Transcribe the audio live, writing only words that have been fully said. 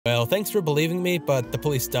Well, thanks for believing me, but the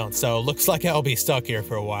police don't, so looks like I'll be stuck here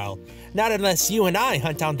for a while. Not unless you and I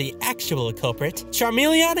hunt down the actual culprit.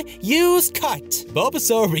 Charmeleon, use cut!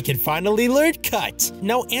 Bulbasaur, we can finally learn cut!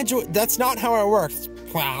 No, Andrew, that's not how it works.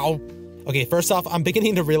 Wow. Okay, first off, I'm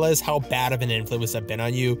beginning to realize how bad of an influence I've been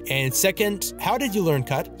on you. And second, how did you learn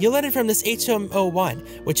cut? You learned it from this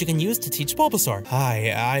HM01, which you can use to teach Bulbasaur.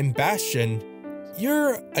 Hi, I'm Bastion.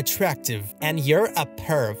 You're attractive, and you're a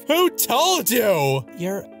perv. Who told you?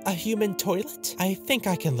 You're a human toilet? I think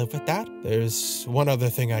I can live with that. There's one other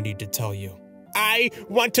thing I need to tell you. I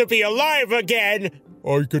want to be alive again!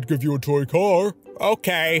 I could give you a toy car.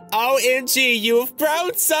 Okay. OMG, you've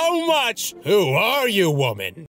grown so much! Who are you, woman?